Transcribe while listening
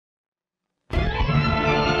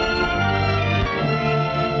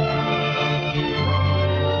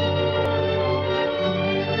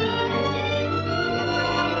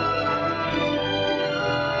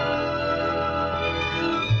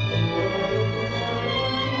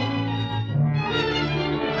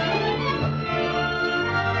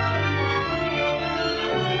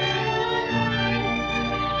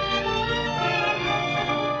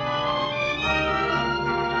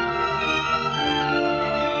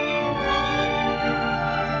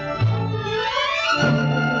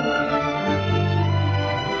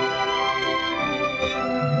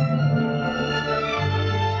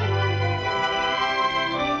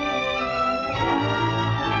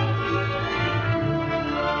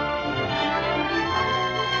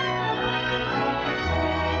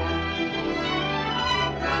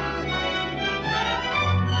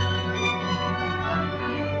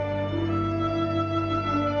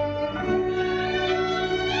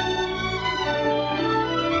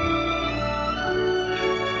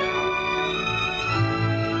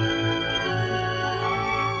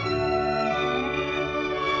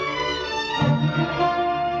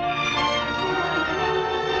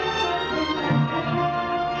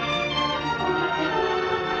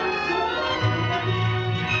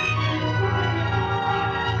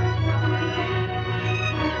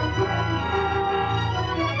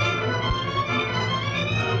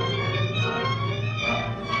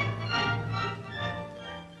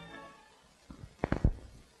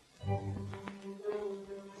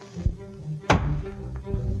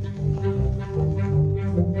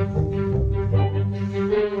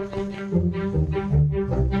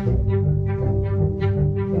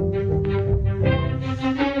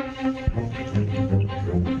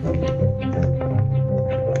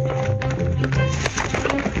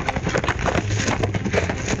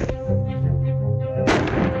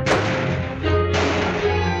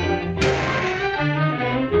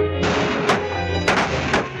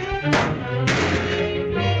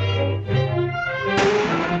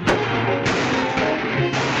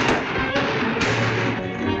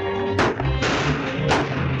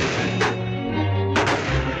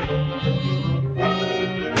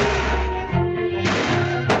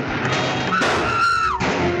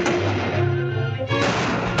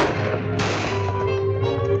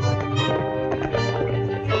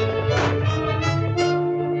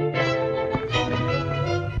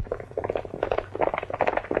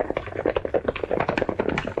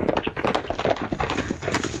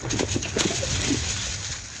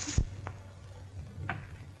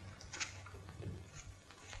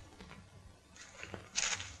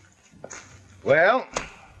Well,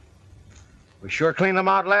 we sure cleaned them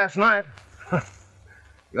out last night.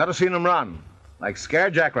 You ought to seen them run, like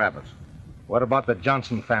scared jackrabbits. What about the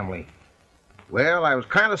Johnson family? Well, I was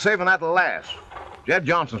kind of saving that to last. Jed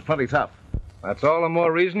Johnson's plenty tough. That's all the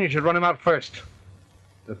more reason you should run him out first.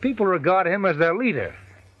 The people regard him as their leader.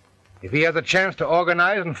 If he has a chance to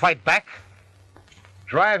organize and fight back,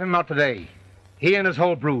 drive him out today. He and his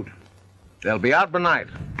whole brood. They'll be out tonight.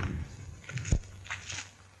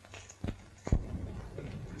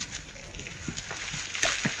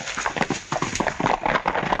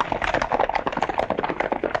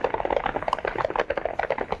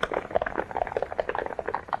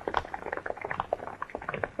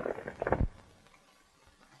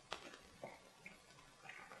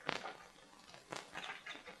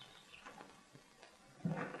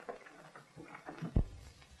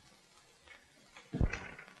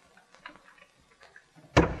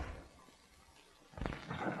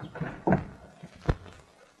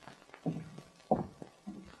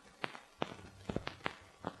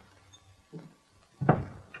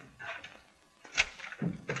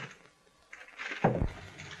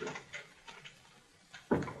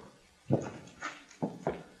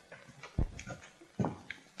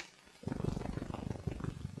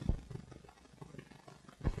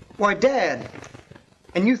 Why, Dad,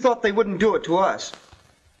 and you thought they wouldn't do it to us.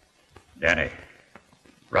 Danny,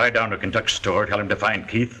 ride down to Kentuck's store, tell him to find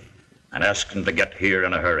Keith, and ask him to get here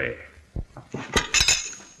in a hurry.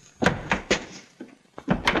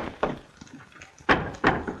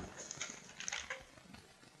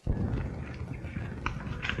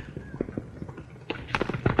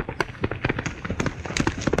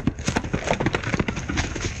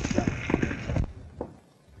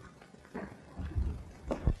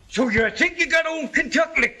 So you think you got old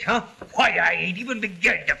Kentucky licked, huh? Why, I ain't even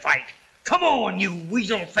begun to fight. Come on, you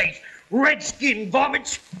weasel-faced, redskin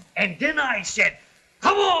varmints. And then I said,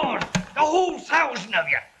 come on, the whole 1,000 of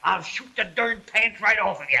you. I'll shoot the darn pants right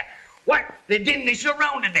off of you. What? Then they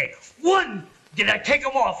surrounded me. 1, did I take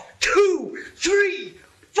them off? 2, 3,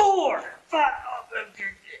 4, 5.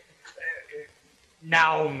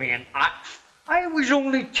 Now, man, I was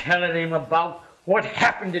only telling him about what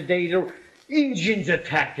happened today. The Indians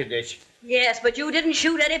attacked us. Yes, but you didn't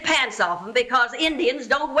shoot any pants off them because Indians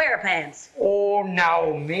don't wear pants. Oh,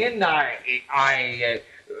 now, man, A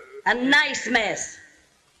nice mess.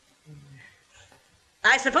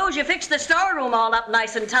 I suppose you fixed the storeroom all up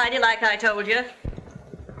nice and tidy like I told you.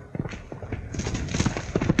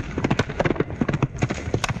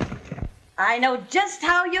 I know just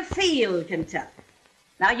how you feel, Kentucky.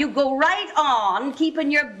 Now you go right on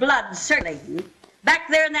keeping your blood circulating back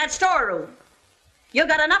there in that storeroom. You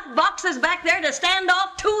got enough boxes back there to stand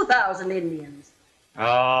off 2,000 Indians.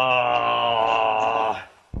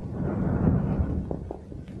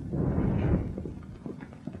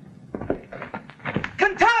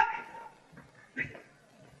 Kentucky!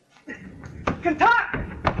 Kentucky!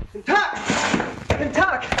 Kentucky!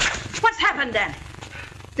 Kentucky! What's happened, Danny?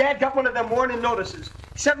 Dad got one of them warning notices.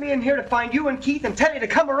 Sent me in here to find you and Keith and tell you to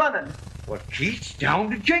come a-running. Well, Keith's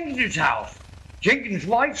down to Jenkins' house. Jenkins'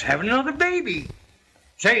 wife's having another baby.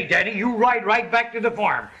 Say, Daddy, you ride right back to the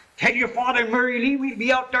farm. Tell your father and Mary Lee we'll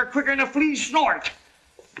be out there quicker than a flea's snort.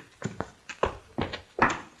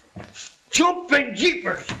 Jumping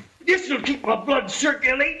jeepers! This'll keep my blood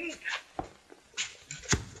circulating.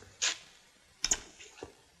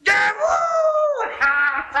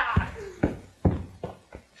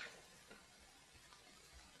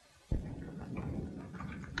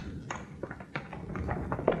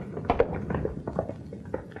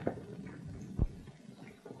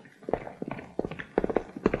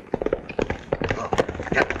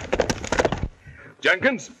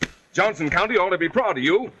 Jenkins, Johnson County ought to be proud of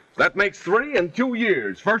you. That makes 3 in 2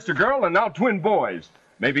 years. First a girl and now twin boys.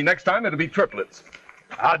 Maybe next time it'll be triplets.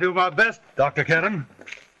 I'll do my best, Dr. Kennan.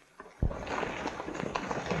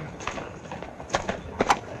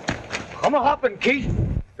 Come a-hoppin', Keith.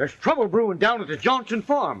 There's trouble brewing down at the Johnson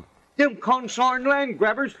farm. Them consarn land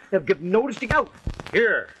grabbers have given notice to out.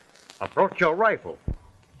 Here, I brought you a rifle.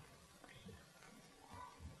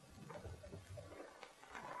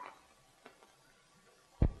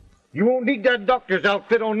 You won't need that doctor's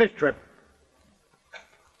outfit on this trip.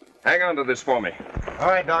 Hang on to this for me. All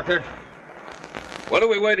right, Doctor. What are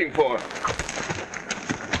we waiting for?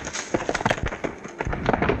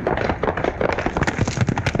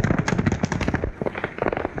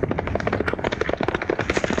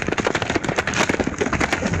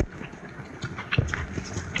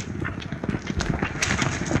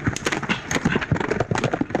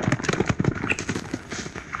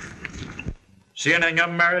 See any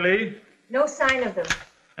young Mary Lee? No sign of them.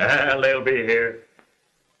 Well, they'll be here.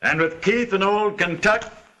 And with Keith and old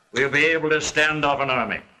Kentuck, we'll be able to stand off an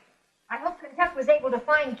army. I hope Kentuck was able to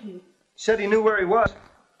find Keith. Said he knew where he was.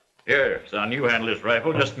 Here, son, you handle this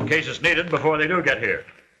rifle just in case it's needed before they do get here.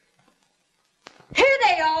 Here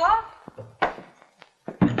they are.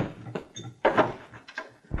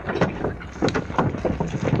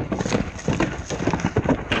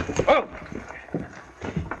 Oh!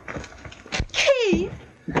 Keith?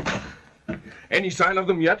 Any sign of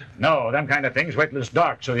them yet? No, them kind of things wait till it's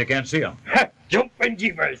dark so you can't see them. Jumping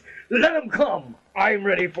jeepers. Let 'em come. I'm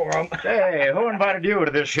ready for 'em. Hey, who invited you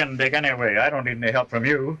to this shindig anyway? I don't need any help from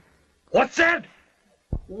you. What's that?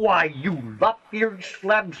 Why, you lop-eared,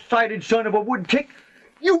 slab-sided son of a woodtick.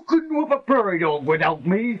 You couldn't whip a prairie dog without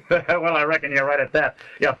me. Well, I reckon you're right at that,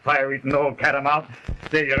 you fire-eating old catamount.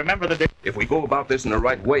 Say, you remember the day... If we go about this in the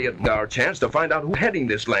right way, it's our chance to find out who's heading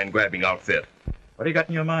this land-grabbing outfit. What do you got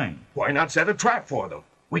in your mind? Why not set a trap for them?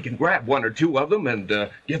 We can grab one or two of them and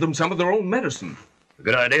give them some of their own medicine. A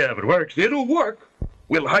good idea if it works. It'll work.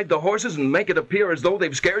 We'll hide the horses and make it appear as though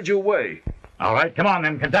they've scared you away. All right, come on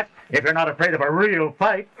then, Kentuck. If you're not afraid of a real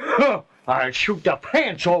fight. I'll shoot the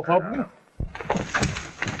pants off of 'em.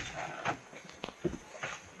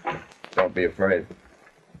 Don't be afraid.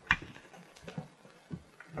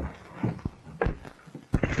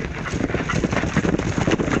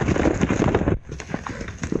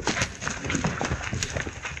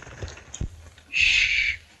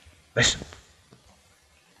 Shh. Listen.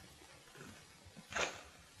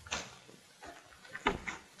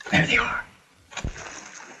 There they are.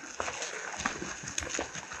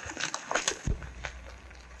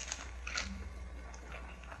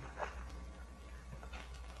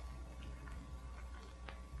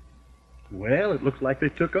 Well, it looks like they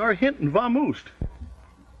took our hint and vamoosed.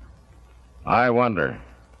 I wonder.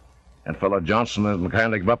 That fellow Johnson isn't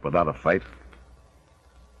kind to give up without a fight.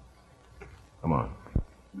 Come on.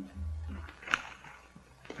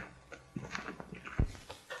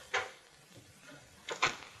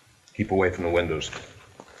 Keep away from the windows.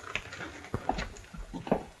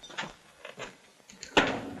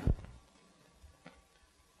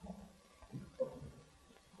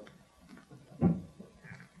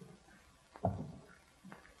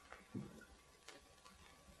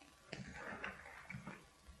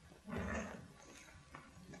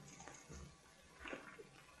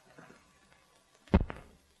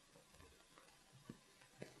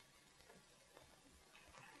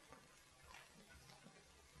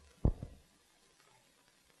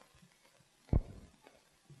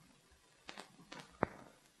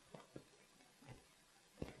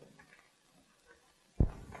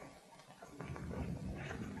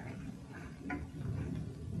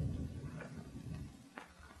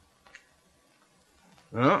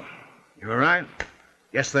 Well, you're right.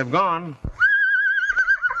 Guess they've gone.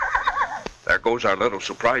 There goes our little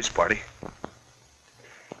surprise party.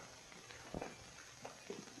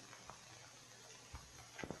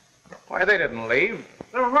 Why, they didn't leave.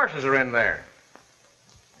 Their horses are in there.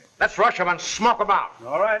 Let's rush them and smoke them out.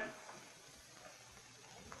 All right.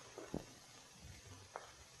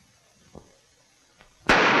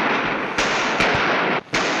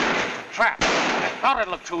 Trap. I thought it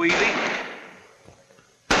looked too easy.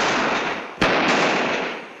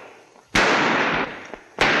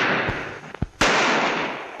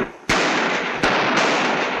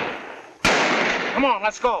 Come on,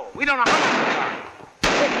 let's go. We don't know how much they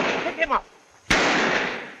are. Pick him up.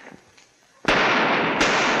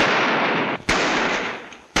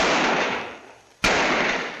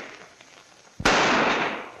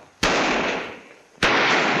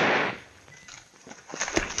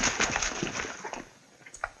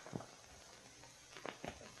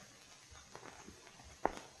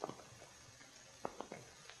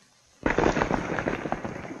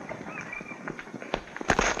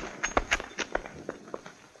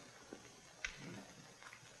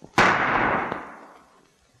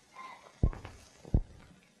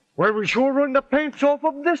 Well, we sure run the pants off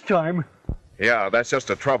of 'em this time. Yeah, that's just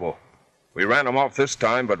the trouble. We ran them off this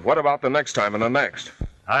time, but what about the next time and the next?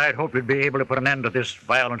 I'd hoped we'd be able to put an end to this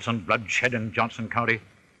violence and bloodshed in Johnson County.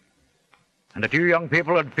 And that you young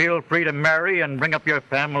people would feel free to marry and bring up your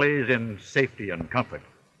families in safety and comfort.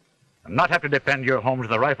 And not have to defend your homes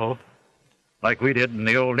with a rifle, like we did in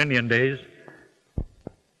the old Indian days.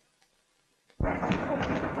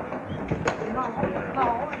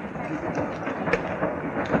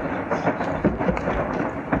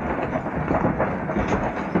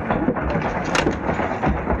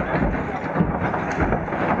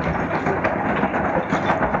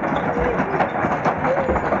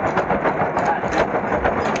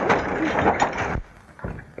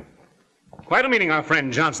 Quite a meeting our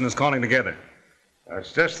friend Johnson is calling together.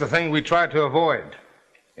 That's just the thing we tried to avoid.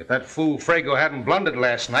 If that fool Frago hadn't blundered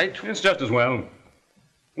last night... It's just as well.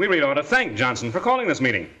 We really ought to thank Johnson for calling this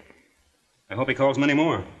meeting. I hope he calls many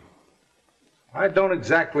more. I don't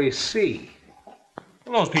exactly see.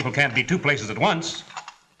 Well, those people can't be two places at once.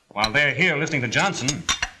 While they're here listening to Johnson,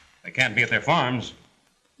 they can't be at their farms.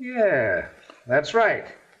 Yeah, that's right.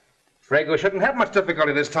 Frago shouldn't have much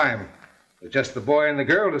difficulty this time. With just the boy and the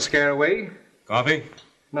girl to scare away. Coffee?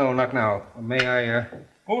 No, not now. May I,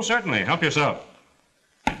 Oh, certainly. Help yourself.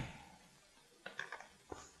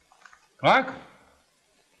 Clark,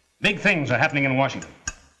 big things are happening in Washington.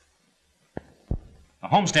 The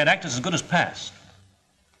Homestead Act is as good as passed.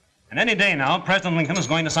 And any day now, President Lincoln is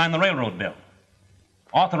going to sign the railroad bill,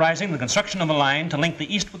 authorizing the construction of a line to link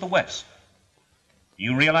the East with the West. Do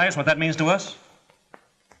you realize what that means to us?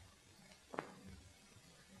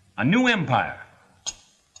 A new empire,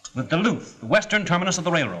 with Duluth, the western terminus of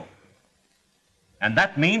the railroad. And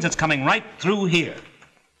that means it's coming right through here.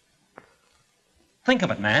 Think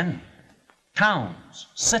of it, man. Towns,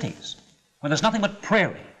 cities, where there's nothing but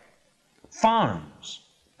prairie, farms,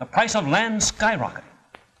 the price of land skyrocketing.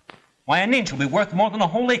 Why, an inch will be worth more than a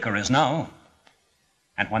whole acre is now.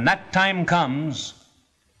 And when that time comes,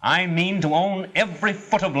 I mean to own every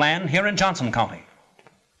foot of land here in Johnson County,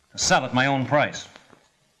 to sell at my own price.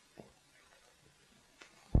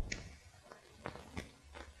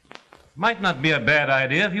 Might not be a bad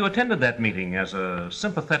idea if you attended that meeting as a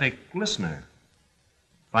sympathetic listener.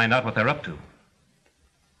 Find out what they're up to.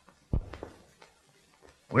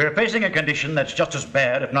 We're facing a condition that's just as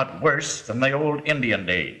bad, if not worse, than the old Indian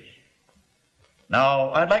days.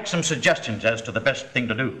 Now, I'd like some suggestions as to the best thing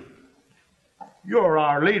to do. You're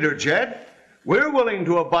our leader, Jed. We're willing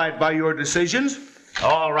to abide by your decisions.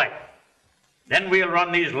 All right. Then we'll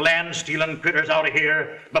run these land-stealing critters out of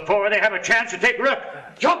here before they have a chance to take root.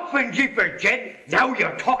 Jumping jeepers, Jed. Now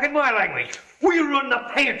you're talking my language. We'll run the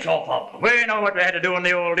pants off of them. We know what we had to do in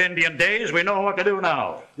the old Indian days. We know what to do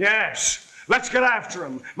now. Yes. Let's get after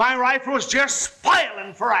him. My rifle's just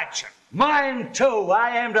spoiling for action. Mine, too.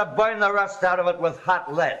 I aim to burn the rust out of it with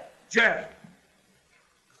hot lead. Jed,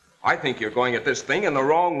 I think you're going at this thing in the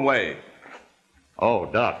wrong way. Oh,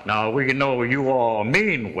 Doc, now we know you all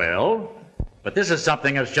mean well, but this is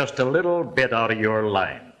something that's just a little bit out of your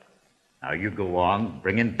line. Now you go on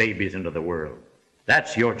bringing babies into the world.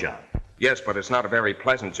 That's your job. Yes, but it's not a very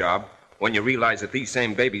pleasant job when you realize that these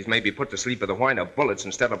same babies may be put to sleep with the whine of bullets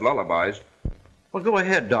instead of lullabies. Well, go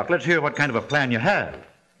ahead, Doc. Let's hear what kind of a plan you have.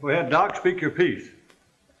 Go ahead, Doc. Speak your piece.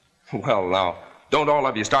 Well, now, don't all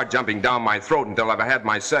of you start jumping down my throat until I've had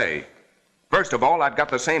my say. First of all, I've got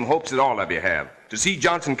the same hopes that all of you have, to see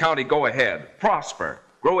Johnson County go ahead, prosper,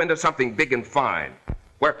 grow into something big and fine,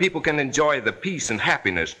 where people can enjoy the peace and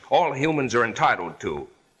happiness all humans are entitled to,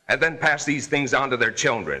 and then pass these things on to their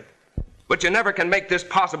children. But you never can make this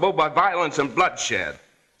possible by violence and bloodshed.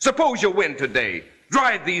 Suppose you win today.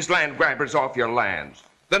 Drive these land grabbers off your lands.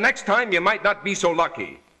 The next time, you might not be so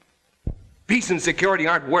lucky. Peace and security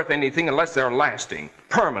aren't worth anything unless they're lasting,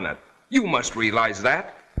 permanent. You must realize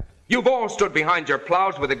that. You've all stood behind your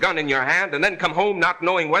plows with a gun in your hand and then come home not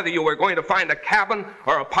knowing whether you were going to find a cabin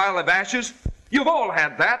or a pile of ashes. You've all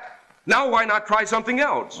had that. Now why not try something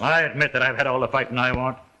else? I admit that I've had all the fighting I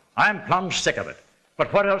want. I'm plumb sick of it.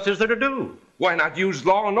 But what else is there to do? Why not use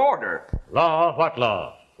law and order? Law? What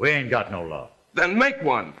law? We ain't got no law. Then make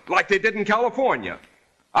one, like they did in California.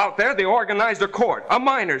 Out there, they organized a court, a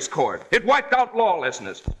miners' court. It wiped out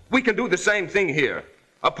lawlessness. We can do the same thing here.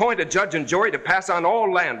 Appoint a judge and jury to pass on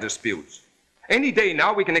all land disputes. Any day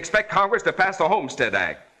now, we can expect Congress to pass the Homestead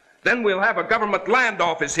Act. Then we'll have a government land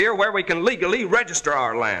office here where we can legally register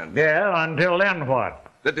our land. Yeah, until then what?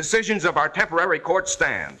 The decisions of our temporary court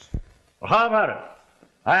stands. Well, how about it?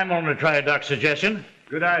 I'm going to try Doc's suggestion.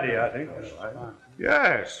 Good idea, I think.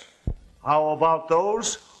 Yes. How about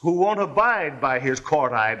those who won't abide by his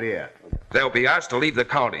court idea? They'll be asked to leave the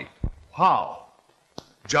county. How?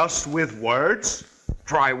 Just with words?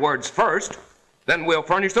 Try words first, then we'll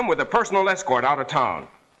furnish them with a personal escort out of town.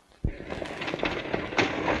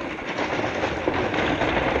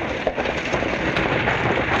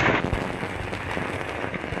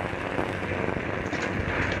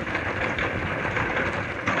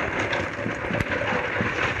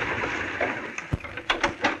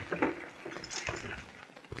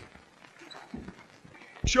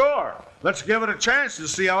 Sure. Let's give it a chance to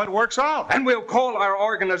see how it works out. And we'll call our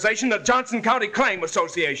organization the Johnson County Claim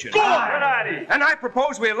Association. Good idea. And I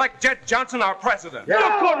propose we elect Jed Johnson our president. You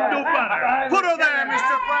couldn't do better. Put her there,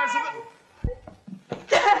 Mr. President.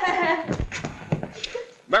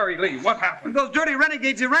 Mary Lee, what happened? Those dirty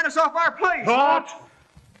renegades, they ran us off our place. What?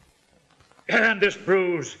 And this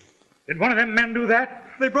bruise. Did one of them men do that?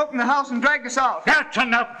 They broke in the house and dragged us out. That's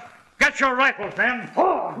enough. Get your rifles, men.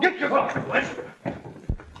 Oh, get your rifles.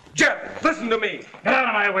 Jed, listen to me. Get out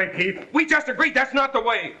of my way, Keith. We just agreed that's not the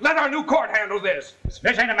way. Let our new court handle this.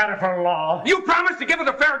 This ain't a matter for law. You promised to give it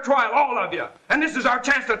a fair trial, all of you. And this is our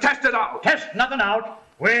chance to test it out. Test nothing out.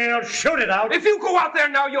 We'll shoot it out. If you go out there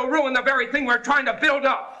now, you'll ruin the very thing we're trying to build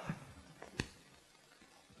up.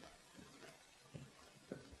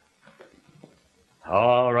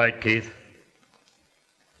 All right, Keith.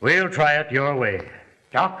 We'll try it your way.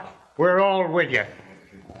 Doc, we're all with you.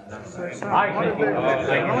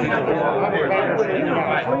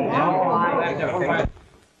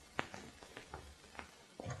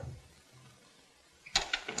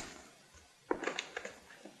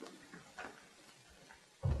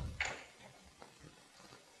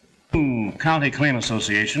 County Claim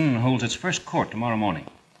Association holds its first court tomorrow morning.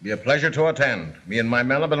 Be a pleasure to attend. Me and my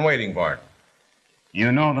men have been waiting for it.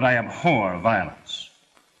 You know that I abhor violence.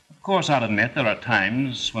 Of course, I'll admit there are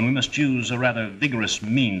times when we must use a rather vigorous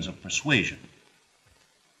means of persuasion.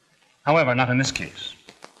 However, not in this case.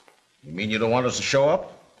 You mean you don't want us to show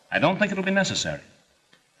up? I don't think it'll be necessary.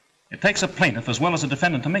 It takes a plaintiff as well as a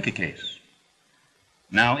defendant to make a case.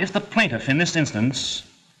 Now, if the plaintiff in this instance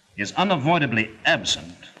is unavoidably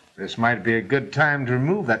absent... This might be a good time to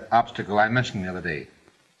remove that obstacle I mentioned the other day.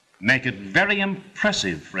 Make it very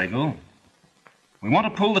impressive, Fragel. We want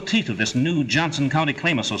to pull the teeth of this new Johnson County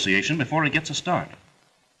Claim Association before it gets a start.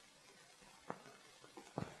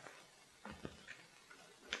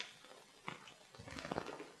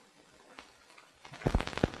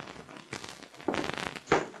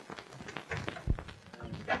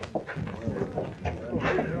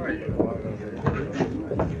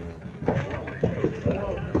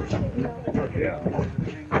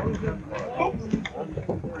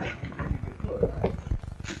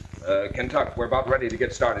 Kentuck, we're about ready to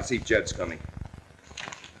get started. See if Jed's coming.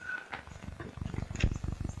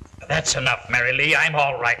 That's enough, Mary Lee. I'm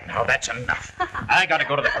all right now. That's enough. I gotta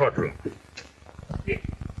go to the courtroom.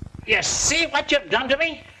 You see what you've done to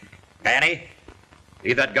me? Danny,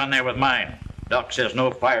 leave that gun there with mine. Doc says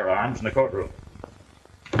no firearms in the courtroom.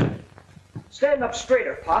 Stand up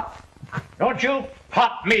straighter, Pop. Don't you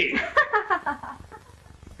pop me.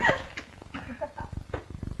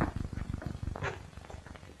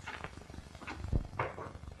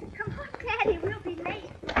 Come on, Daddy, we'll be late.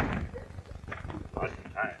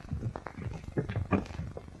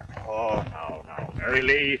 Oh, now, Mary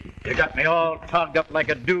Lee, you got me all togged up like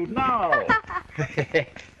a dude now.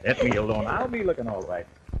 Let me alone. I'll be looking all right.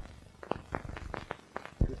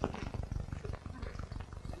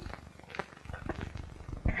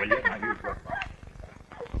 Will you? Now you go.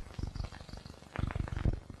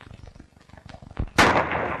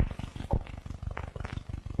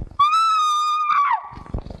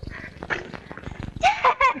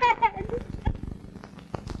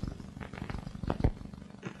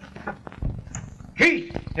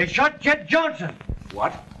 Keith, they shot Jed Johnson.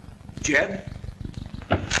 What? Jed?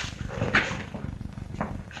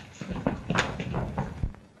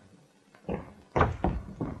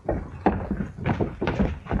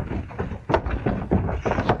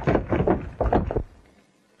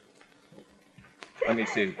 Let me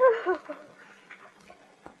see.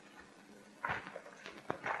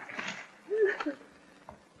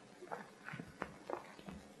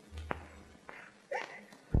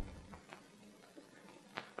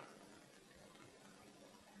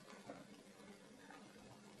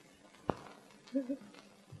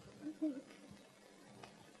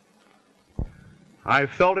 I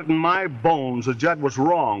felt it in my bones that Jed was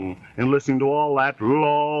wrong in listening to all that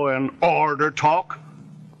law and order talk.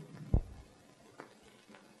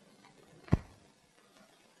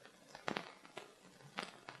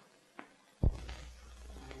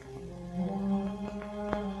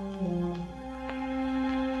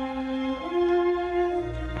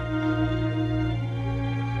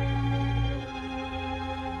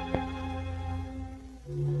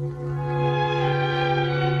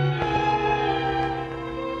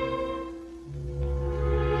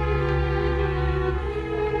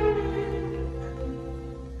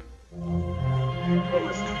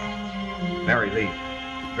 Mary Lee,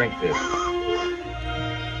 drink this.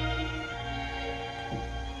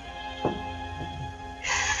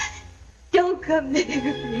 Don't come near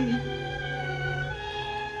me.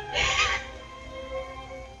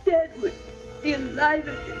 Dad would be alive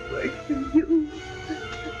if it weren't for you.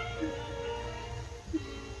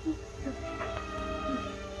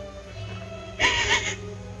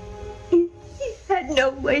 He had no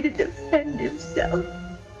way to defend himself.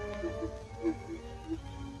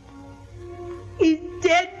 He's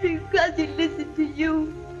dead because he listened to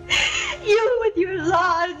you. You with your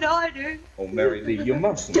law and order. Oh, Mary Lee, you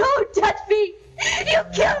mustn't. Don't touch me. You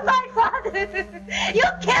killed my father. You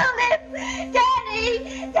killed him.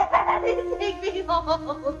 Daddy. Daddy, take me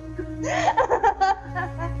home.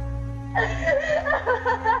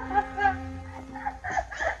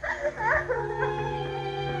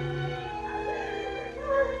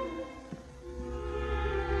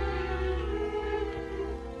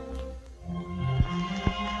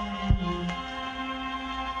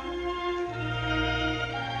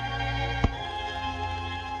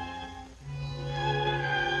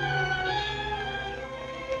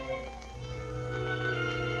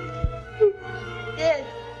 Dead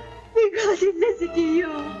because he listened to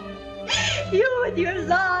you. You with your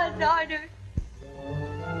law and order.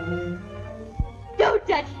 Don't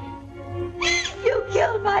touch me. You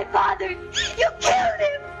killed my father. You killed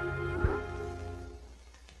him.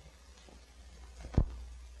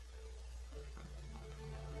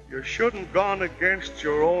 You shouldn't have gone against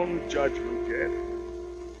your own judgment, Jed.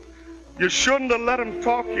 You shouldn't have let him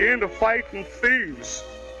talk you into fighting thieves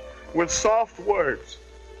with soft words.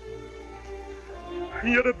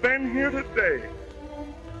 You'd have been here today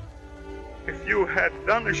if you had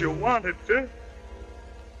done as you wanted to.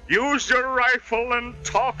 Use your rifle and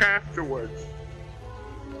talk afterwards.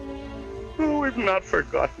 Oh, we've not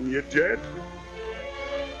forgotten you, Jed.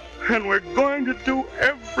 And we're going to do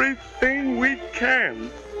everything we can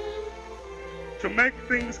to make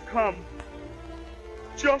things come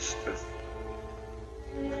just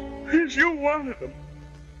as you wanted them.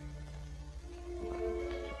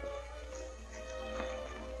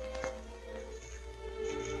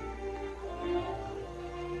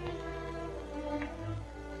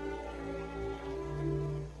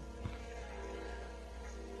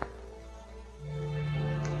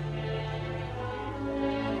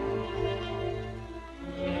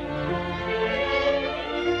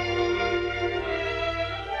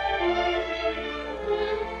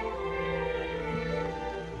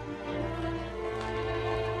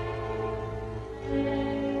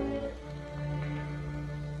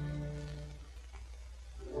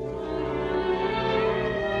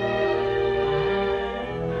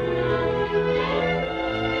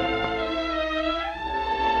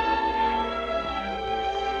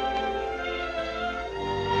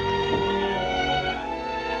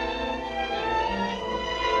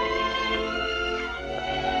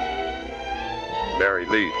 Mary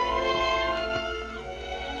Lee.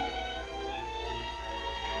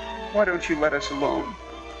 Why don't you let us alone?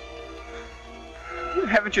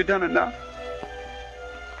 Haven't you done enough?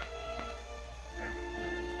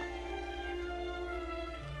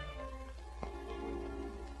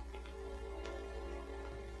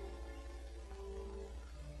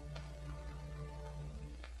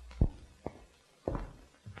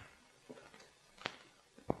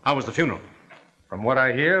 How was the funeral? From what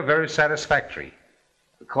I hear, very satisfactory.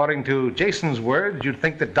 According to Jason's words, you'd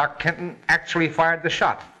think that Doc Kenton actually fired the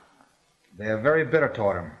shot. They're very bitter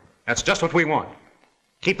toward him. That's just what we want.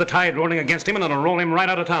 Keep the tide rolling against him and it'll roll him right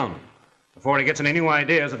out of town before he gets any new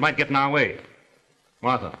ideas that might get in our way.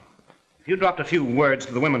 Martha, if you dropped a few words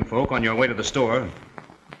to the women folk on your way to the store.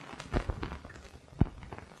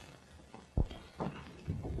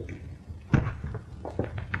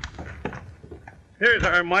 Here's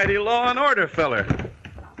our mighty law and order feller.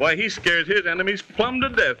 Why, he scares his enemies plumb to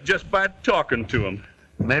death just by talking to them.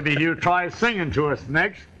 Maybe he'll try singing to us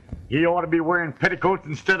next. He ought to be wearing petticoats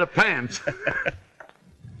instead of pants.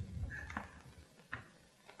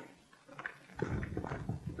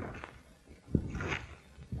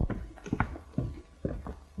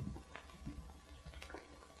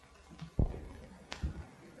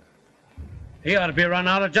 He ought to be run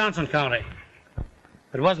out of Johnson County.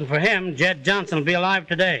 If it wasn't for him, Jed Johnson would be alive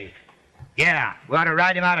today. Yeah, we ought to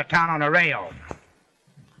ride him out of town on a rail.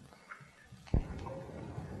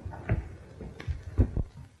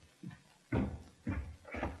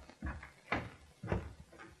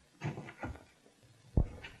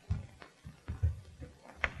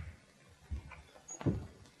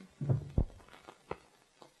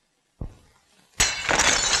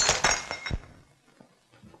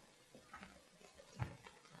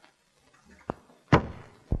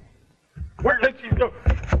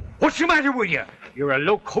 What's the matter with you? You're a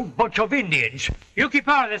low-coat bunch of Indians. You keep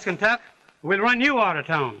out of this, Kentucky. We'll run you out of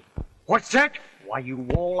town. What's that? Why, you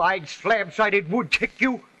wall-eyed, slab-sided wood-tick,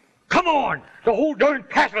 you. Come on, the whole darn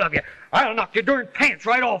passel of you. I'll knock your darn pants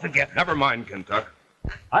right off of you. Never mind, Kentucky.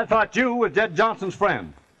 I thought you were Jed Johnson's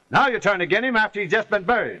friend. Now you turn against him after he's just been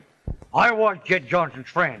buried. I was Jed Johnson's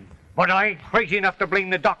friend, but I ain't crazy enough to blame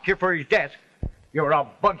the doctor for his death. You're a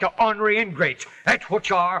bunch of ornery ingrates. That's what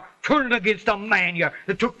you are. Turning against a man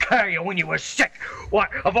that took care of you when you were sick. Why,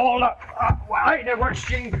 of all the... I never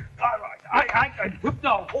seen...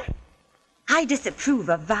 No. I disapprove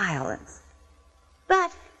of violence.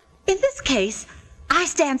 But in this case, I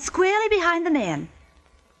stand squarely behind the men.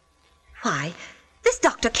 Why, this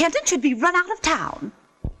Dr. Kenton should be run out of town.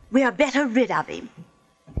 We are better rid of him.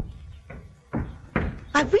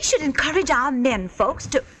 Why, we should encourage our men folks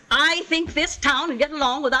to... I think this town can get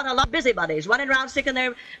along without a lot of busybodies running around sticking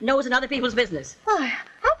their nose in other people's business. Why,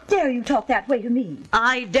 how dare you talk that way to me?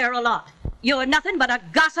 I dare a lot. You're nothing but a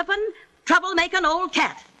gossiping, troublemaking old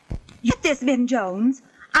cat. Get this, Ben Jones.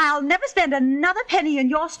 I'll never spend another penny in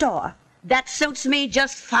your store. That suits me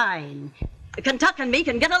just fine. Kentucky and me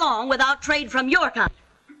can get along without trade from your kind.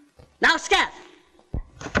 Now, scat.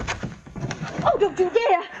 Oh, don't you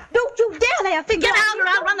dare! Don't you dare lay a finger Get out or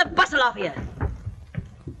I'll run the bustle off you.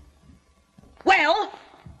 Well?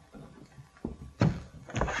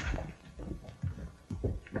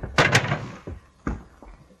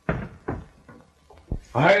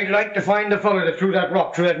 I'd like to find the fellow that threw that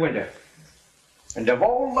rock through that window. And of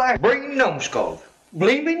all that brain numbskulls,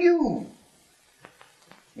 blaming you.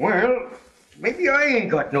 Well, maybe I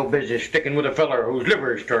ain't got no business sticking with a feller whose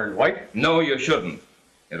liver's turned white. No, you shouldn't.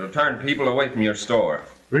 It'll turn people away from your store.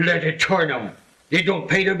 Let it turn them. They don't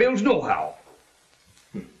pay their bills nohow.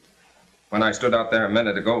 When I stood out there a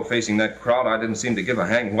minute ago facing that crowd, I didn't seem to give a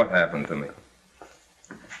hang what happened to me.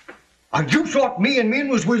 And you thought me and Min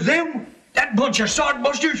was with them? That bunch of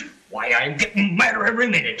sodbusters? Why, I'm getting madder every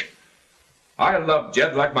minute. I love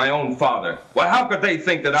Jed like my own father. Well, how could they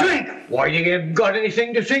think that Think? Why, they haven't got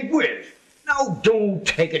anything to think with. Now, don't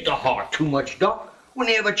take it to heart too much, Doc. When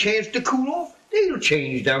they have a chance to cool off, they'll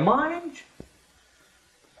change their minds.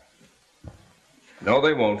 No,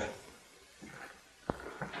 they won't.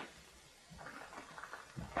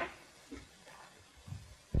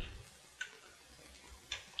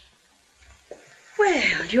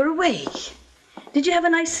 Well, you're awake. Did you have a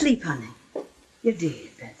nice sleep, honey? You did,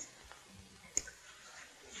 that's...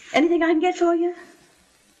 Anything I can get for you?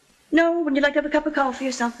 No? Would you like to have a cup of coffee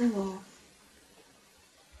or something? Or...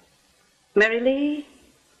 Mary Lee,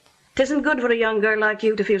 'tisn't good for a young girl like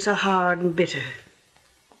you to feel so hard and bitter.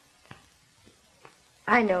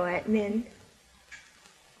 I know, Aunt Min.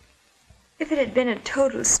 If it had been a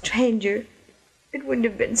total stranger, it wouldn't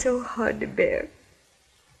have been so hard to bear.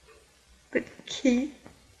 But Keith,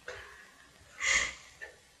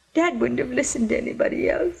 Dad wouldn't have listened to anybody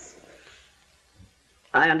else.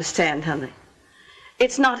 I understand, honey.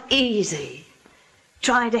 It's not easy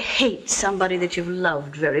trying to hate somebody that you've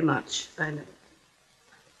loved very much. I know.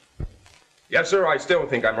 Yes, sir, I still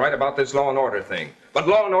think I'm right about this law and order thing. But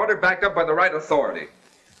law and order backed up by the right authority.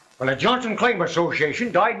 Well, the Johnson Claim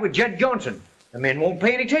Association died with Jed Johnson. The men won't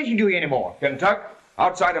pay any attention to you anymore. Kentucky,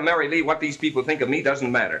 outside of Mary Lee, what these people think of me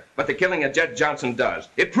doesn't matter. But the killing of Jed Johnson does.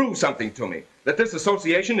 It proves something to me, that this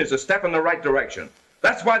association is a step in the right direction.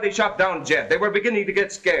 That's why they shot down Jed. They were beginning to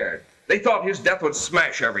get scared. They thought his death would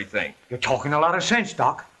smash everything. You're talking a lot of sense,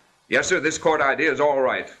 Doc. Yes, sir, this court idea is all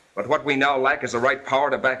right. But what we now lack is the right power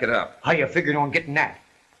to back it up. How you figuring on getting that?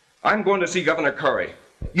 I'm going to see Governor Curry.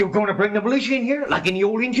 You're going to bring the militia in here, like in the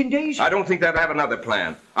old Indian days? I don't think they'll have another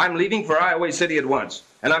plan. I'm leaving for Iowa City at once.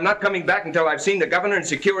 And I'm not coming back until I've seen the governor and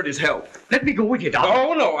secured his help. Let me go with you, Doc.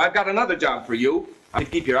 Oh, no, I've got another job for you. I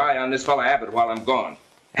keep your eye on this fella Abbott while I'm gone.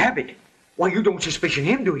 Abbott? Why, you don't suspicion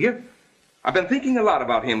him, do you? I've been thinking a lot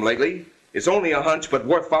about him lately. It's only a hunch, but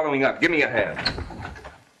worth following up. Give me a hand.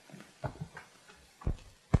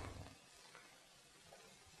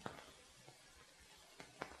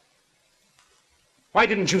 Why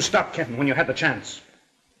didn't you stop Kenton when you had the chance?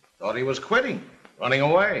 Thought he was quitting, running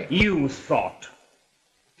away. You thought.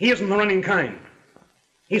 He isn't the running kind.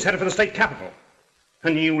 He's headed for the state capitol.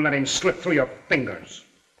 And you let him slip through your fingers.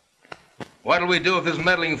 What'll we do if this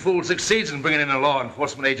meddling fool succeeds in bringing in a law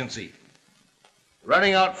enforcement agency?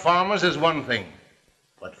 Running out farmers is one thing,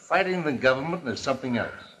 but fighting the government is something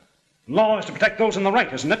else. Law is to protect those in the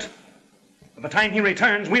right, isn't it? By the time he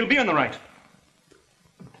returns, we'll be in the right.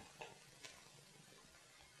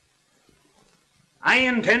 I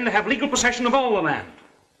intend to have legal possession of all the land.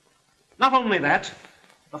 Not only that,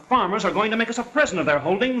 the farmers are going to make us a present of their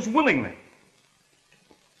holdings willingly.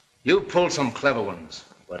 You pulled some clever ones,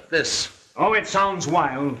 but this... Oh, it sounds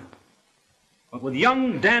wild. But with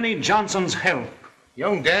young Danny Johnson's help...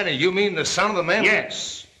 Young Danny, you mean the son of the man?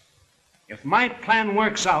 Yes. If my plan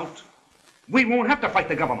works out, we won't have to fight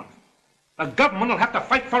the government. The government will have to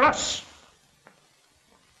fight for us.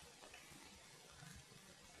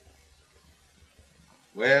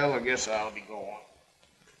 Well, I guess I'll be going.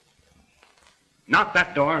 Not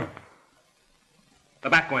that door. The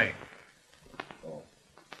back way.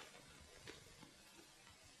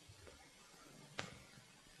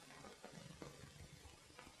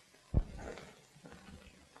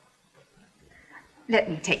 Let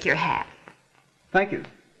me take your hat. Thank you.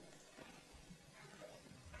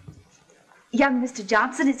 Young Mr.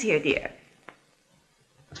 Johnson is here, dear.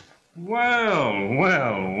 Well,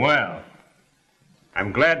 well, well.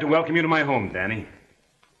 I'm glad to welcome you to my home, Danny.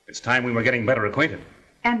 It's time we were getting better acquainted.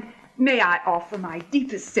 And may I offer my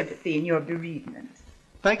deepest sympathy in your bereavement.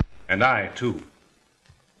 Thank you. And I, too.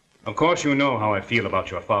 Of course, you know how I feel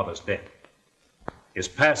about your father's death. His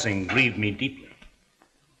passing grieved me deeply.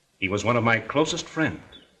 He was one of my closest friends.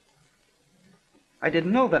 I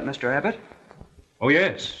didn't know that, Mr. Abbott. Oh,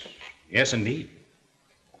 yes. Yes, indeed.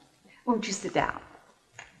 Won't you sit down?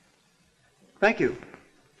 Thank you.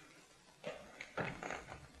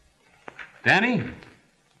 Danny,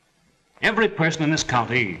 every person in this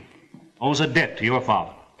county owes a debt to your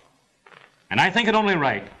father. And I think it only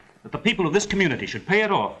right that the people of this community should pay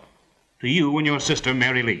it off to you and your sister,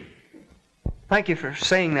 Mary Lee. Thank you for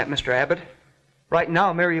saying that, Mr. Abbott. Right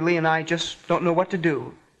now, Mary Lee and I just don't know what to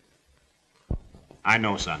do. I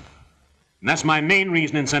know, son. And that's my main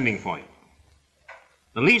reason in sending for you.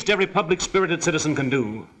 The least every public-spirited citizen can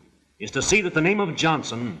do is to see that the name of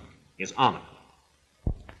Johnson is honored.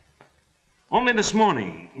 Only this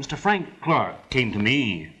morning, Mr. Frank Clark came to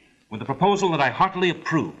me with a proposal that I heartily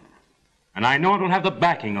approve. And I know it will have the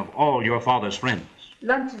backing of all your father's friends.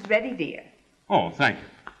 Lunch is ready, dear. Oh, thank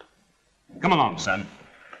you. Come along, son.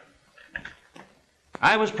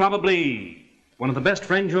 I was probably one of the best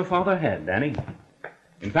friends your father had, Danny.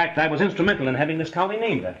 In fact, I was instrumental in having this county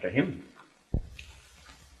named after him.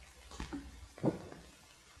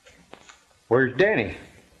 Where's Danny?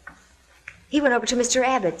 He went over to Mr.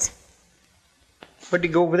 Abbott's. What'd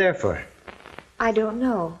he go over there for? I don't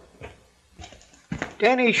know.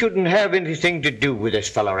 Danny shouldn't have anything to do with this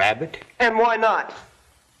fellow Abbott. And why not?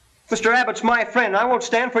 Mr. Abbott's my friend. I won't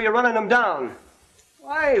stand for you running him down.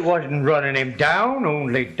 I wasn't running him down,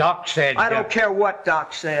 only Doc said... I don't care what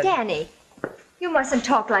Doc said. Danny, you mustn't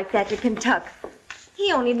talk like that to Kentuck.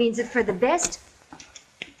 He only means it for the best.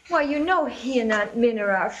 Why, you know he and Aunt Min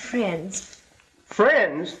are our friends.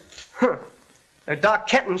 Friends? Huh. They're Doc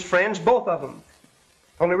Kenton's friends, both of them.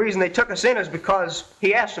 Only reason they took us in is because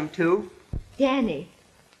he asked them to. Danny,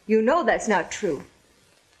 you know that's not true.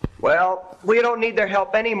 Well, we don't need their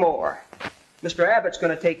help anymore. Mr. Abbott's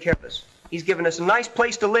going to take care of us. He's given us a nice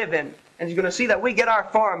place to live in, and he's going to see that we get our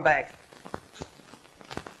farm back.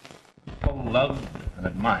 Oh, loved and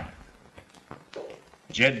admired.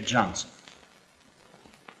 Jed Johnson.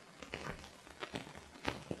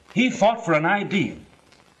 He fought for an ideal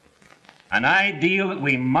that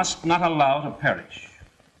we must not allow to perish.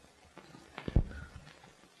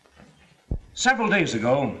 Several days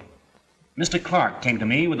ago, Mr. Clark came to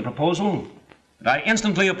me with a proposal that I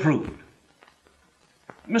instantly approved.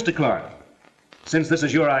 Mr. Clark, since this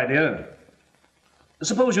is your idea,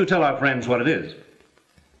 suppose you tell our friends what it is.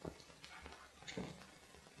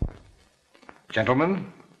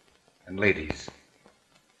 Gentlemen and ladies,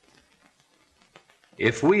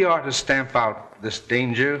 if we are to stamp out this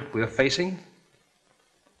danger we're facing,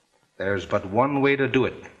 there's but one way to do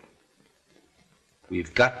it.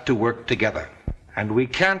 We've got to work together, and we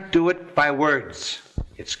can't do it by words.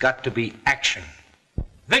 It's got to be action,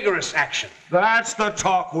 vigorous action. That's the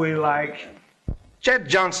talk we like. Jed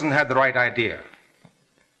Johnson had the right idea,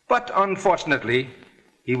 but unfortunately,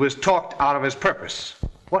 he was talked out of his purpose.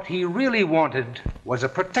 What he really wanted was a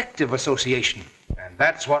protective association, and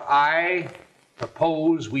that's what I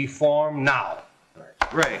propose we form now.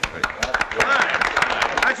 Right.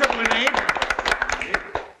 That's what we need.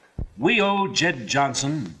 We owe Jed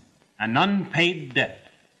Johnson an unpaid debt.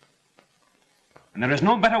 And there is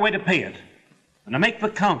no better way to pay it than to make the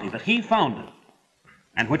county that he founded,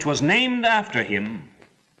 and which was named after him,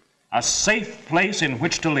 a safe place in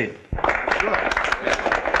which to live.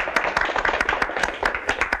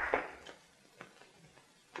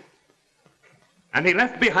 And he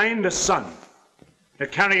left behind a son to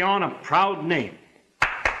carry on a proud name.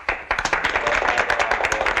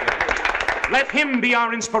 Let him be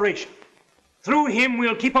our inspiration. Through him,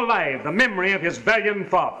 we'll keep alive the memory of his valiant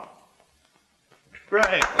father.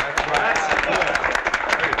 Right.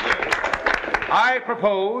 I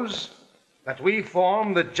propose that we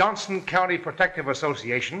form the Johnson County Protective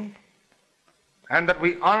Association and that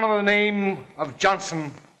we honor the name of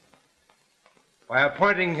Johnson by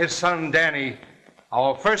appointing his son Danny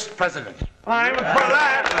our first president. I'm for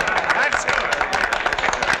that. That's good.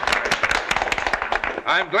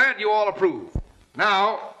 I'm glad you all approve.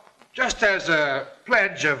 Now, just as a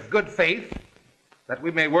pledge of good faith that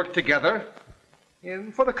we may work together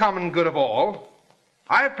for the common good of all,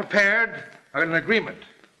 I've prepared an agreement.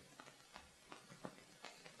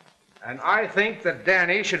 And I think that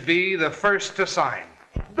Danny should be the first to sign.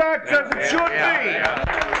 That's as it should be.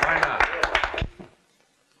 Why not?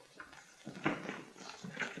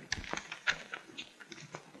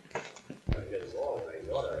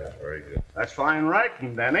 Very good. That's fine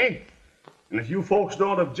writing, Danny. And if you folks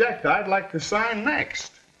don't object, I'd like to sign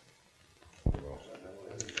next.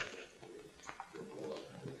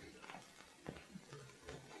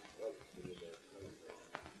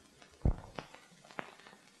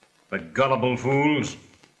 The gullible fools,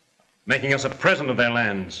 making us a present of their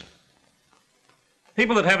lands.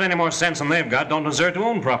 People that have any more sense than they've got don't deserve to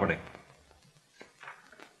own property.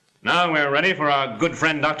 Now we're ready for our good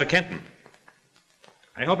friend Dr. Kenton.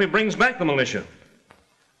 I hope he brings back the militia.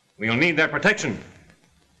 We'll need their protection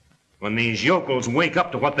when these yokels wake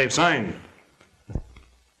up to what they've signed.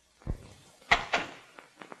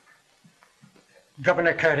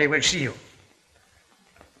 Governor Carty will see you.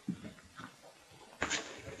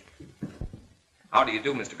 How do you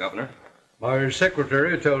do, Mr. Governor? My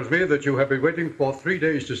secretary tells me that you have been waiting for 3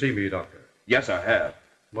 days to see me, Doctor. Yes, I have.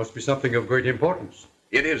 Must be something of great importance.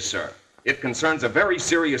 It is, sir. It concerns a very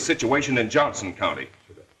serious situation in Johnson County.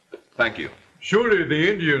 Thank you. Surely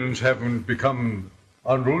the Indians haven't become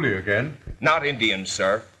unruly again? Not Indians,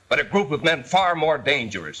 sir, but a group of men far more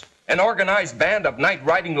dangerous. An organized band of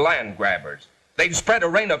night-riding land grabbers. They've spread a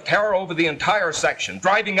reign of terror over the entire section,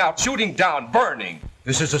 driving out, shooting down, burning.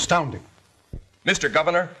 This is astounding. Mr.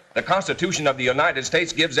 Governor, the Constitution of the United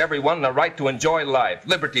States gives everyone the right to enjoy life,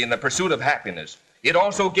 liberty, and the pursuit of happiness. It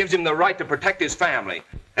also gives him the right to protect his family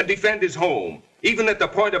and defend his home, even at the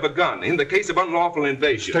point of a gun, in the case of unlawful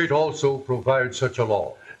invasion. The state also provides such a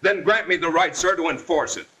law. Then grant me the right, sir, to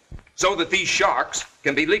enforce it, so that these sharks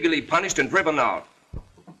can be legally punished and driven out.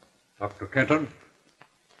 Dr. Kenton,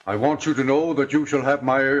 I want you to know that you shall have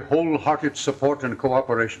my wholehearted support and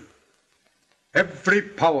cooperation. Every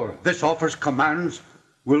power this office commands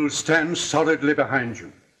will stand solidly behind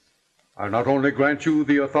you. I'll not only grant you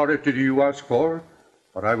the authority you ask for,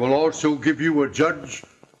 but I will also give you a judge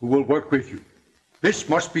who will work with you. This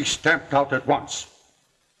must be stamped out at once.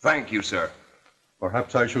 Thank you, sir.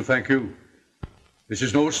 Perhaps I shall thank you. This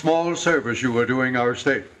is no small service you are doing our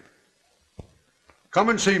state. Come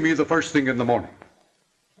and see me the first thing in the morning,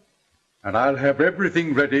 and I'll have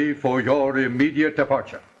everything ready for your immediate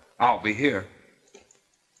departure. I'll be here.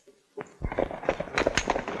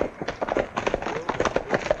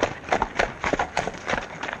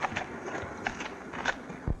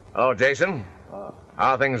 Hello, Jason. How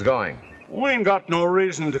are things going? We ain't got no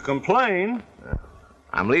reason to complain.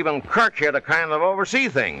 I'm leaving Kirk here to kind of oversee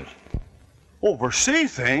things. Oversee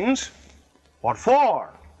things? What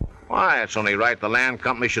for? Why, it's only right the land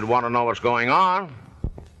company should want to know what's going on.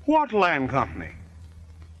 What land company?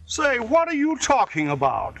 Say, what are you talking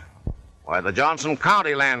about? Why, the Johnson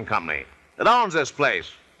County Land Company. It owns this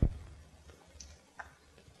place.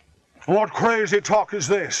 What crazy talk is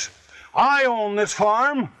this? I own this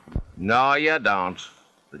farm. No, you don't.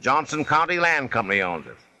 The Johnson County Land Company owns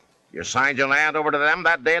it. You signed your land over to them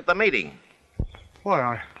that day at the meeting.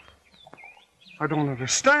 Why, I don't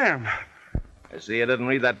understand. I see you didn't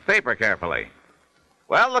read that paper carefully.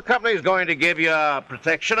 Well, the company's going to give you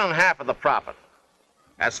protection on half of the profit.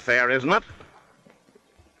 That's fair, isn't it?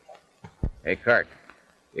 Hey, Kirk,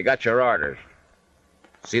 you got your orders.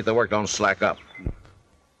 See if the work don't slack up.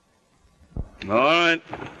 All right.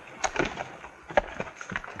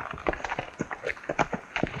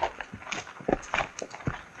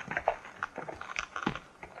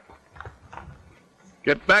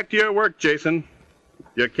 Get back to your work, Jason.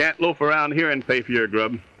 You can't loaf around here and pay for your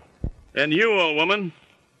grub. And you, old woman,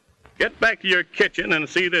 get back to your kitchen and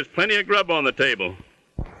see there's plenty of grub on the table.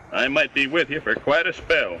 I might be with you for quite a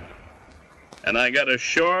spell. And I got a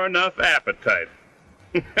sure enough appetite.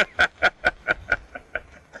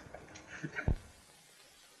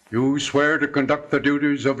 You swear to conduct the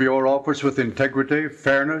duties of your office with integrity,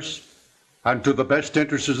 fairness, and to the best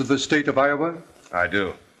interests of the state of Iowa? I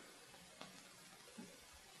do.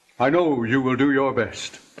 I know you will do your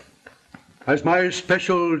best. As my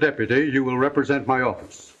special deputy, you will represent my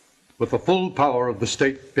office with the full power of the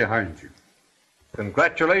state behind you.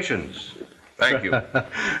 Congratulations. Thank you.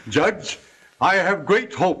 Judge, I have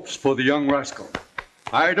great hopes for the young rascal.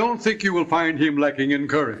 I don't think you will find him lacking in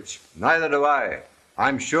courage. Neither do I.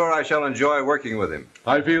 I'm sure I shall enjoy working with him.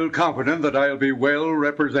 I feel confident that I'll be well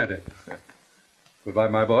represented. Goodbye,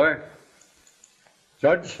 my boy.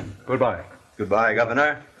 Judge, goodbye. Goodbye,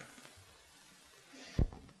 Governor.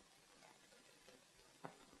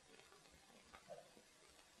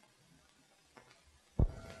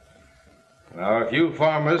 Now, if you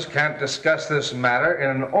farmers can't discuss this matter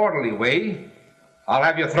in an orderly way, I'll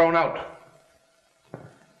have you thrown out.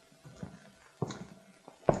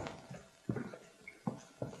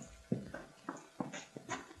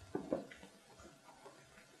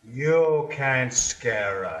 You can't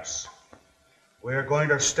scare us. We're going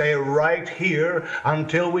to stay right here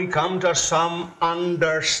until we come to some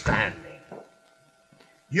understanding.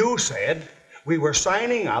 You said we were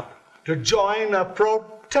signing up to join a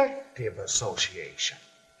protective association.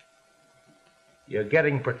 You're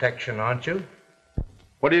getting protection, aren't you?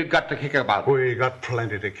 What do you got to kick about? We got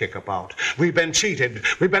plenty to kick about. We've been cheated.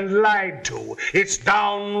 We've been lied to. It's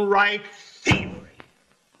downright thievery.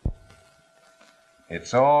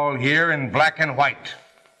 It's all here in black and white.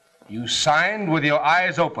 You signed with your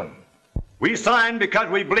eyes open. We signed because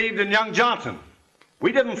we believed in young Johnson.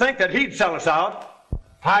 We didn't think that he'd sell us out.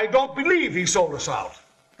 I don't believe he sold us out.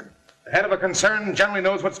 The head of a concern generally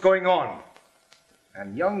knows what's going on.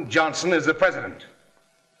 And young Johnson is the president.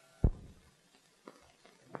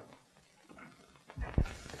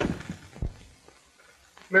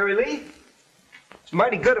 Mary Lee, it's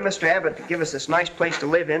mighty good of Mr. Abbott to give us this nice place to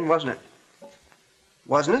live in, wasn't it?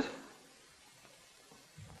 Wasn't it?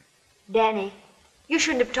 Danny, you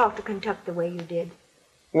shouldn't have talked to Kentuck the way you did.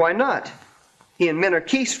 Why not? He and Min are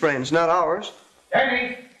Keith's friends, not ours.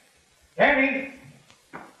 Danny! Danny!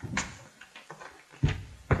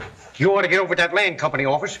 You ought to get over to that land company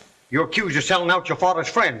office. You're accused of selling out your father's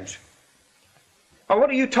friends. Oh, what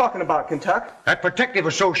are you talking about, Kentuck? That protective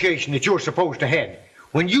association that you're supposed to head.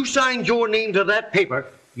 When you signed your name to that paper,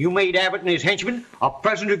 you made Abbott and his henchmen a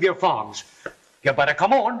present of your farms. You better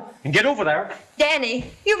come on and get over there.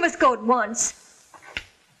 Danny, you must go at once.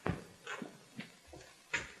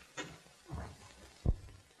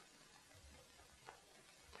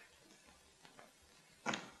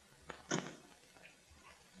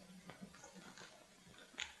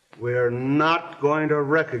 We're not going to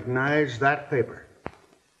recognize that paper.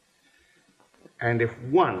 And if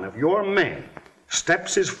one of your men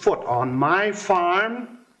steps his foot on my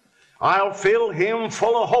farm, I'll fill him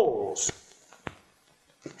full of holes.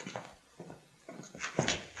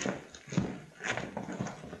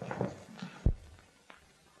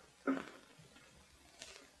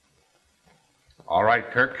 All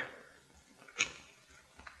right, Kirk.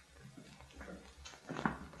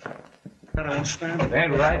 I don't stand.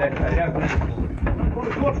 Stand right. I have Go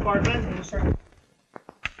to court, Sergeant. Sir.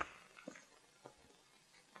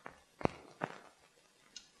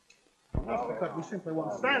 We simply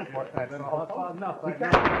won't stand for it.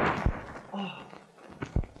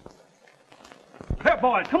 Here,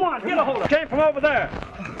 boy, come on, get a hold of it. Came from over there.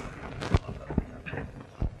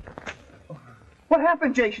 What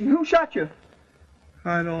happened, Jason? Who shot you?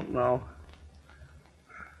 I don't know.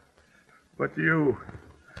 But you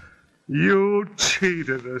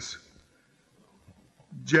cheated us.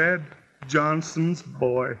 Jed Johnson's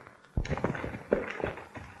boy.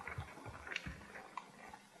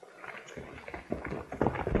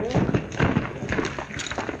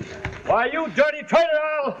 Why, you dirty traitor,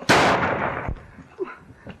 I'll...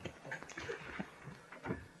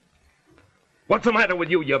 What's the matter with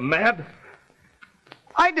you? You mad?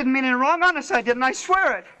 I didn't mean any wrong. Honest, I didn't. I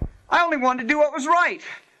swear it. I only wanted to do what was right.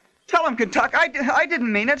 Tell him, Kentuck. I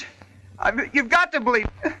didn't mean it. You've got to believe.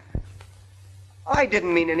 I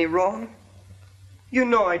didn't mean any wrong. You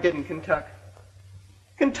know I didn't, Kentuck.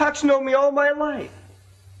 Kentuck's known me all my life.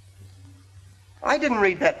 I didn't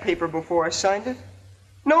read that paper before I signed it.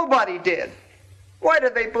 Nobody did. Why do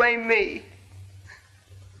they blame me?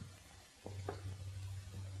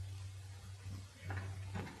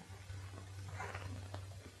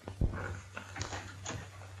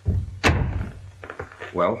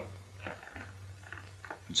 Well,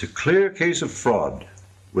 it's a clear case of fraud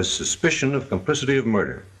with suspicion of complicity of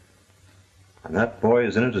murder. And that boy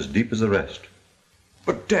is in it as deep as the rest.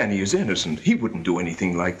 But Danny is innocent. He wouldn't do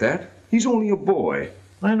anything like that. He's only a boy.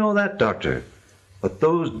 I know that, Doctor. But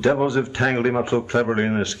those devils have tangled him up so cleverly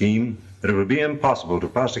in a scheme that it would be impossible to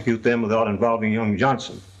prosecute them without involving young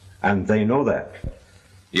Johnson. And they know that.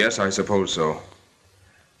 Yes, I suppose so.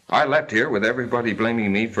 I left here with everybody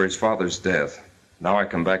blaming me for his father's death. Now I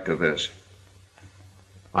come back to this.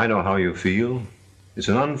 I know how you feel. It's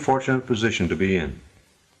an unfortunate position to be in.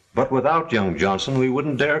 But without young Johnson, we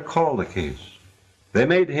wouldn't dare call the case. They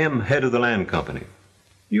made him head of the land company.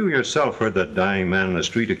 You yourself heard that dying man in the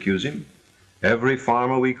street accuse him. Every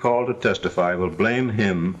farmer we call to testify will blame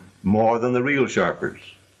him more than the real sharpers.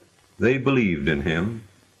 They believed in him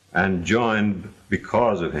and joined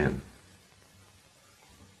because of him.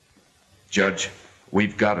 Judge,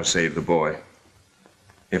 we've got to save the boy.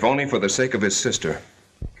 If only for the sake of his sister.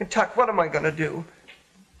 Kentuck, what am I going to do?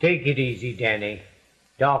 Take it easy, Danny.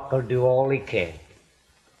 Doc will do all he can.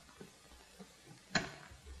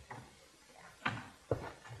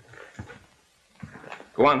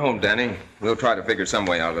 Go on home, Danny. We'll try to figure some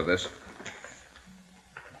way out of this.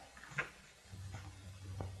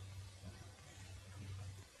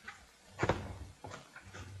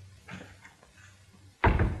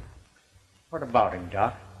 What about him,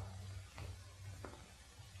 Doc?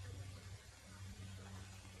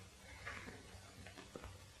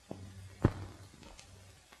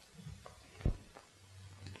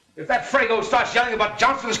 If that Frago starts yelling about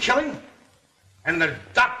Johnson's killing, and the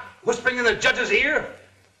doc whispering in the judge's ear,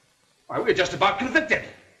 why, we're just about convicted.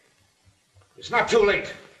 It's not too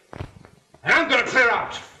late. And I'm going to clear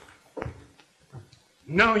out.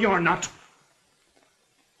 No, you're not.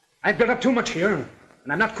 I've built up too much here,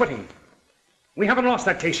 and I'm not quitting. We haven't lost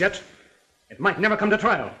that case yet. It might never come to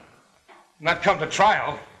trial. Not come to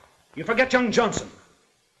trial? You forget young Johnson.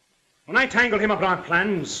 When I tangled him up in our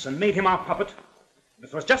plans and made him our puppet,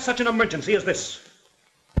 it was just such an emergency as this.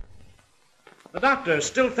 The doctor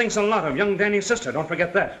still thinks a lot of young Danny's sister, don't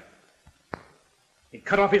forget that. He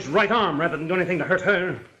cut off his right arm rather than do anything to hurt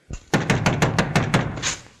her.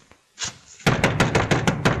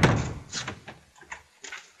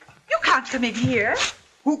 You can't come in here.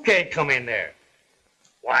 Who can't come in there?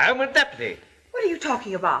 Why, I'm a deputy. What are you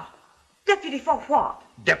talking about? Deputy for what?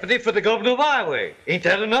 Deputy for the governor of Iowa. Ain't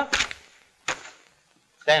that enough?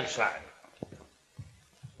 Stand aside.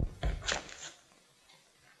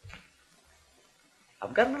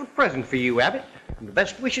 I've got a little present for you, Abbott, from the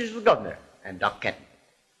best wishes of the governor and Doc Kenton.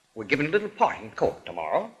 We're giving a little party in court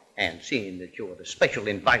tomorrow, and seeing that you're the special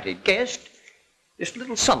invited guest, this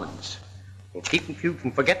little summons will keep you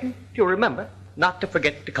from forgetting to remember not to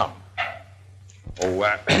forget to come.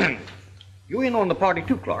 Oh, you in on the party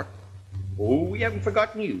too, Clark. Oh, we haven't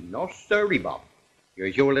forgotten you. No, sirree, Bob.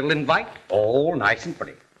 Here's your little invite, all nice and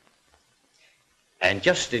pretty. And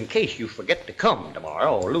just in case you forget to come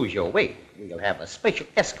tomorrow or lose your way, we'll have a special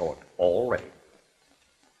escort all ready.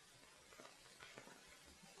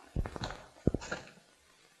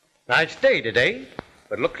 Nice day today,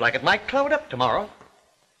 but looks like it might cloud up tomorrow.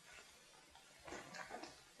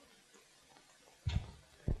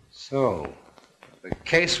 So, the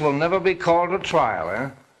case will never be called to trial, eh?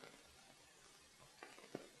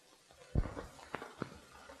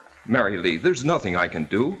 Mary Lee, there's nothing I can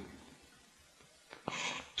do.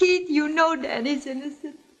 Keith, you know Danny's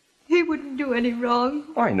innocent. He wouldn't do any wrong.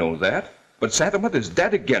 I know that. But sentiment is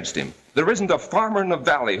dead against him. There isn't a farmer in the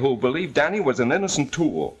valley who'll believe Danny was an innocent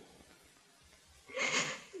tool.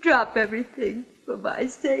 Drop everything for my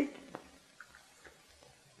sake.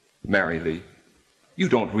 Mary Lee, you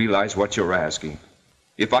don't realize what you're asking.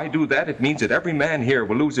 If I do that, it means that every man here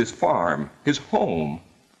will lose his farm, his home.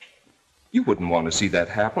 You wouldn't want to see that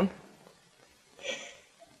happen.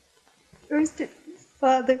 First it was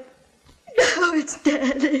Father, now it's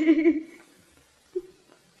Daddy.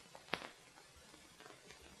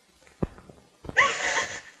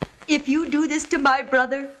 If you do this to my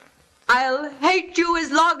brother, I'll hate you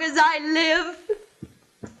as long as I live.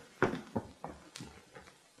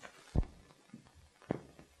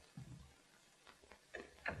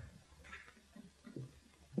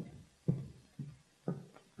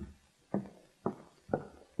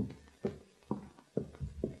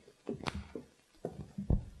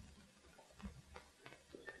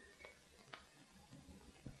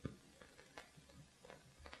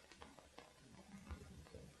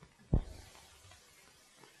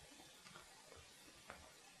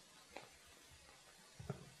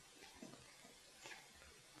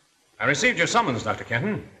 I received your summons, Dr.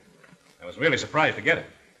 Kenton. I was really surprised to get it.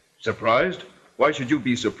 Surprised? Why should you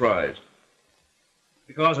be surprised?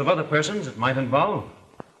 Because of other persons it might involve.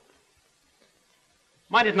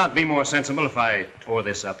 Might it not be more sensible if I tore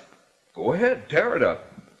this up? Go ahead, tear it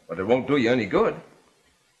up. But it won't do you any good.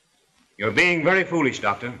 You're being very foolish,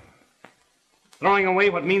 Doctor. Throwing away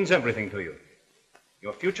what means everything to you.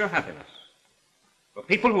 Your future happiness. For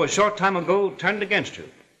people who a short time ago turned against you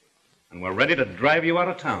and were ready to drive you out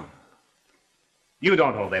of town. You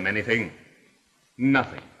don't owe them anything.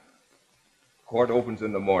 Nothing. Court opens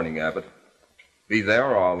in the morning, Abbott. Be there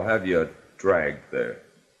or I'll have you dragged there.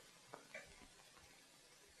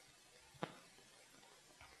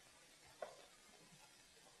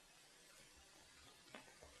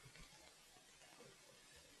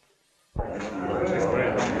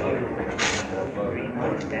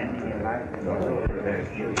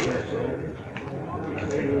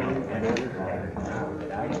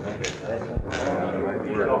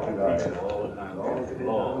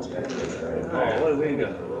 I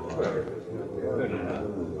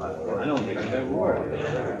don't think I never were.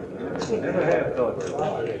 Never have thought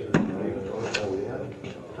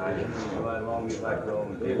I didn't know how long you like to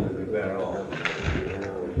own business would be better off.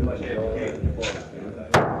 Too much education.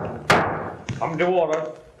 Come to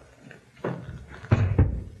order.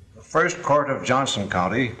 The First Court of Johnson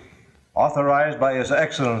County, authorized by His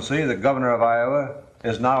Excellency the Governor of Iowa,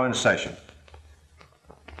 is now in session.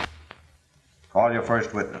 Call your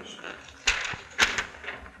first witness.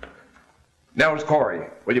 Nels Corey,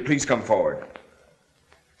 will you please come forward?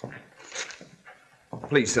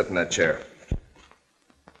 Please sit in that chair.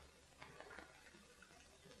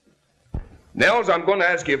 Nels, I'm going to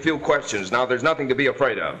ask you a few questions. Now, there's nothing to be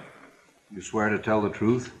afraid of. You swear to tell the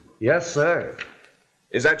truth? Yes, sir.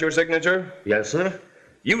 Is that your signature? Yes, sir.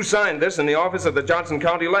 You signed this in the office of the Johnson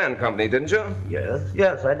County Land Company, didn't you?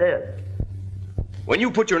 Yes, I did. When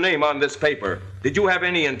you put your name on this paper, did you have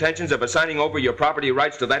any intentions of assigning over your property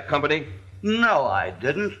rights to that company? No, I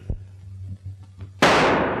didn't.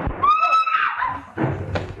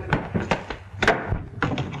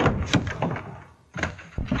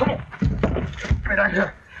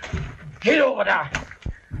 Get over there,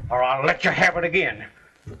 or I'll let you have it again.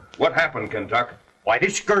 What happened, Kentuck? Why,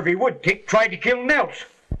 this scurvy wood tick tried to kill Nels.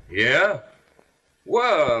 Yeah?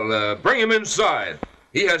 Well, bring him inside.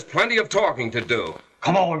 He has plenty of talking to do.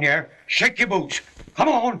 Come on here. Shake your boots. Come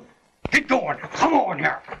on. Get going. Come on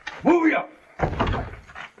here. Move you.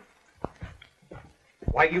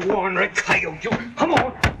 Why, you ornery coyote, you. Come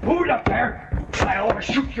on. Move it up there. I ought to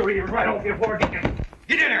shoot your ears right off before I get in.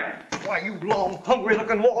 Get in there. Why, you long,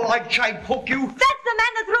 hungry-looking wall-eyed child poke you. That's the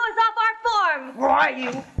man that threw us off our farm. Why,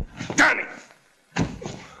 you? Danny!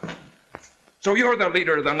 So you're the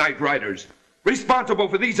leader of the Night Riders, responsible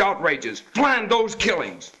for these outrages, planned those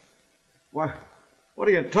killings. What are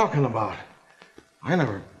you talking about? I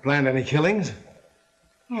never planned any killings.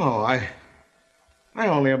 No, I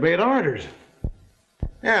only obeyed orders.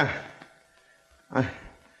 Yeah.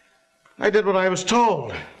 I did what I was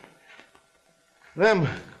told. Them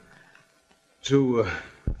to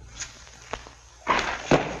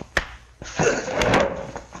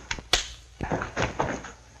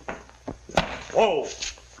Whoa!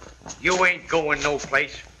 You ain't going no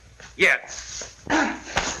place. Yet.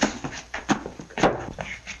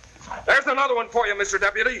 There's another one for you, Mr.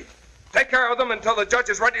 Deputy. Take care of them until the judge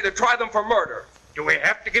is ready to try them for murder. Do we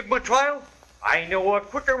have to give them a trial? I know a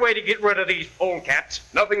quicker way to get rid of these polecats.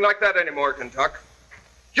 Nothing like that anymore, Kentuck.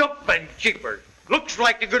 Jumping jeepers. Looks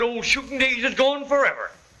like the good old shooting days is gone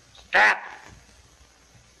forever. Stat!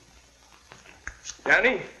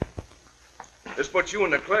 Danny, this puts you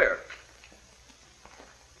in the clear.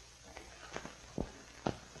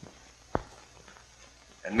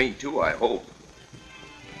 And me too, I hope.